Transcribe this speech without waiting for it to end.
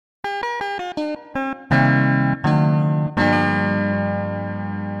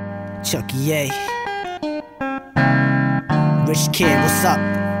Chuckie, yay. Rich kid, what's up?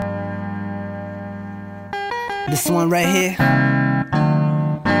 This one right here,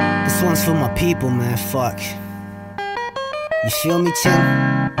 this one's for my people, man, fuck. You feel me, Tim?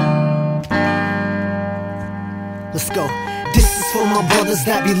 Let's go. This is for my brothers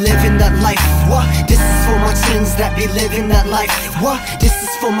that be living that life. What? This is for my chins that be living that life. What? This is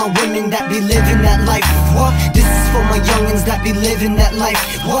for my women that be living that life. What? This is for my youngins that be living that life.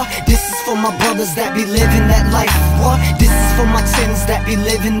 What? This is for my brothers that be living that life. What? This is for my chins that be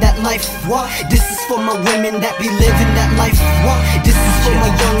living that life. What? This is for my women that be living that life. What? This is for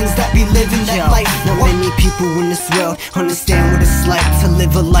my youngins that be living that life. Not many people in this world understand what it's like to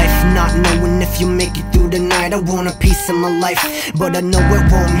live a life not knowing if you make it through the night. I want a piece of my life, but I know it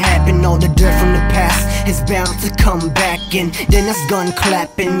won't happen. All the dirt from the past is bound to come back, and then it's gun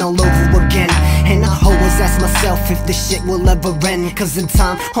clapping all over again. And I always ask myself if this shit will ever end, cause in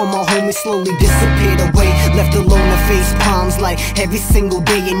time all my homies slowly disappeared away, left alone to face palms like every single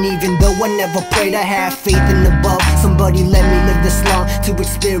day. And even though I never prayed, I have faith in above. Somebody let me live this long to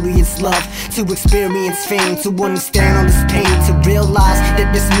experience love, to experience fame, to understand all this pain, to realize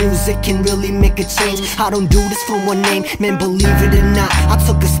that this music can really make a change. I don't do this for one name, man, believe it or not, I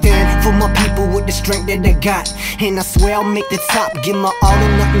took a stand for my people with the strength that I got, and I swear I'll make the top, give my all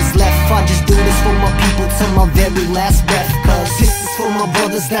and nothing's left. I just do this for my people till my very last breath, cause this is for my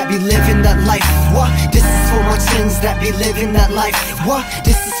brothers that be living that life. What? This is for my chins that be living that life. What?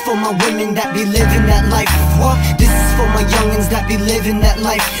 This is for my women that be living that life. What? This is for my youngins that be living that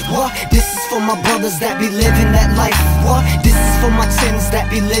life. What? This is for my brothers that be living that life. What? This is for my chins that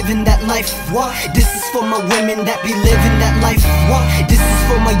be living that life. What? This is for my women that be living that life. What? This is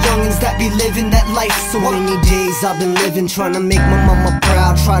for my youngins that be living that life. So many days I've been living, trying to make my mama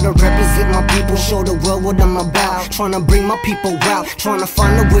proud, try to represent my people, show the world what I'm about, trying to bring my people out, trying to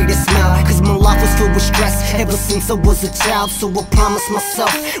find a way to smile, cause my life was filled with stress ever since I was a child. So I promised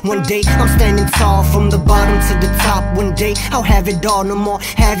myself one day I'm standing tall, from the bottom to the top. One day I'll have it all, no more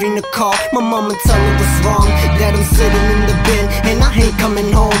having to call my mama, tell her what's wrong, that I'm sitting in the bin and I ain't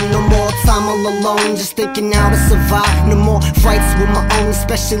coming home. No more time all alone, just thinking how to survive. No more fights with my own,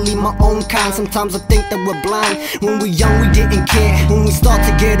 especially my own kind. Sometimes I think that we're blind. When we're young we didn't care, when we start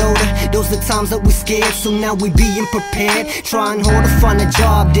to get older, those are the times that we're scared. So now we being prepared, trying hard to find a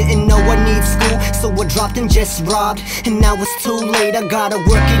job. Didn't know I need school, so I dropped and just robbed. And now it's too late, I gotta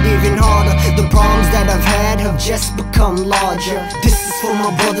work it even harder. The problems that I've had have just become larger. This is for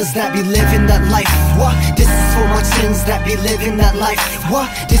my brothers that be living that life. What? This is for my chins that be living that life. What?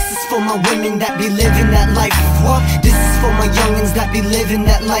 This is for my women that be living that life. What? This is for my youngins that be living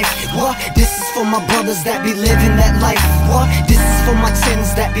that life. What? This is for my brothers that be living that life. What? This is for my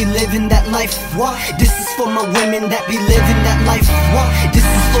chins that be living that life. What? This is for my women that be living that life. What? This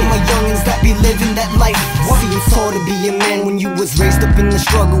is for my youngins that be living that life. See, it's hard to be a man when you was raised up in the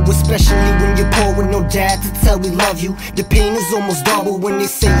struggle, especially when you're poor with no dad to tell we love you. The pain is almost double when they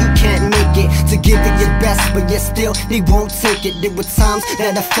say you can't make it, to give it your best, but yet still they won't take it. There were times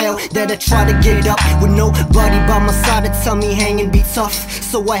that I fell, that I tried to get up with nobody by my side to tell me hang and be tough.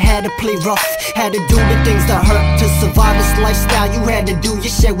 So I had to play rough, had to do the things that hurt to survive this lifestyle. You had to do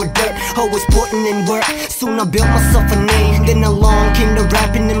your share with dirt, always putting in work. Soon I built myself a name, then along came the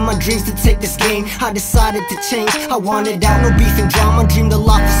rapping in my dreams to take this game. I decided to change, I wanted out, no beef and drama. Dreamed a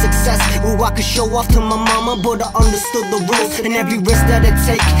life of success where I could show off to my mama, but I understood the rules and every risk that I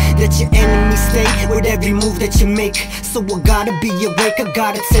take, that your enemies stay with every move that you make. So I gotta be awake, I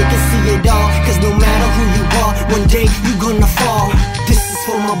gotta take and see it all, cause no matter who you are, one day you gonna fall. This is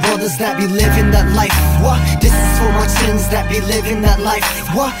for my brothers that be living that life. What? This is for my chins that be living that life.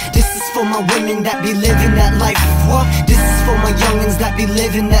 What? This is for my women that be living that life. What? This is for my youngins that be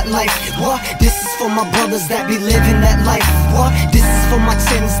living that life. What? This is for my brothers that be living that life. What? This is for my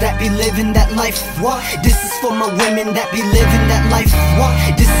chins that be living that life. What? This is for my women that be living that life. What?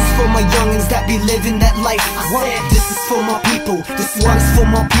 This is for my youngins that be living that life. What? This is for my people, this one's for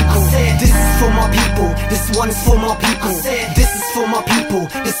my people. This is for my people, this one's for my people. This is for my people,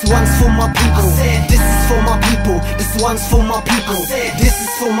 this one's for my people. This is for my people, this one's for my people. This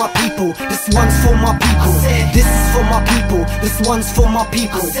is for my people, this one's for my people. This is for my people, this one's for my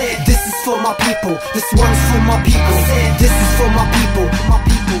people. This is for my people, this one's for my people. This is for my people, my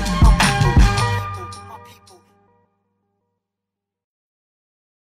people, my people.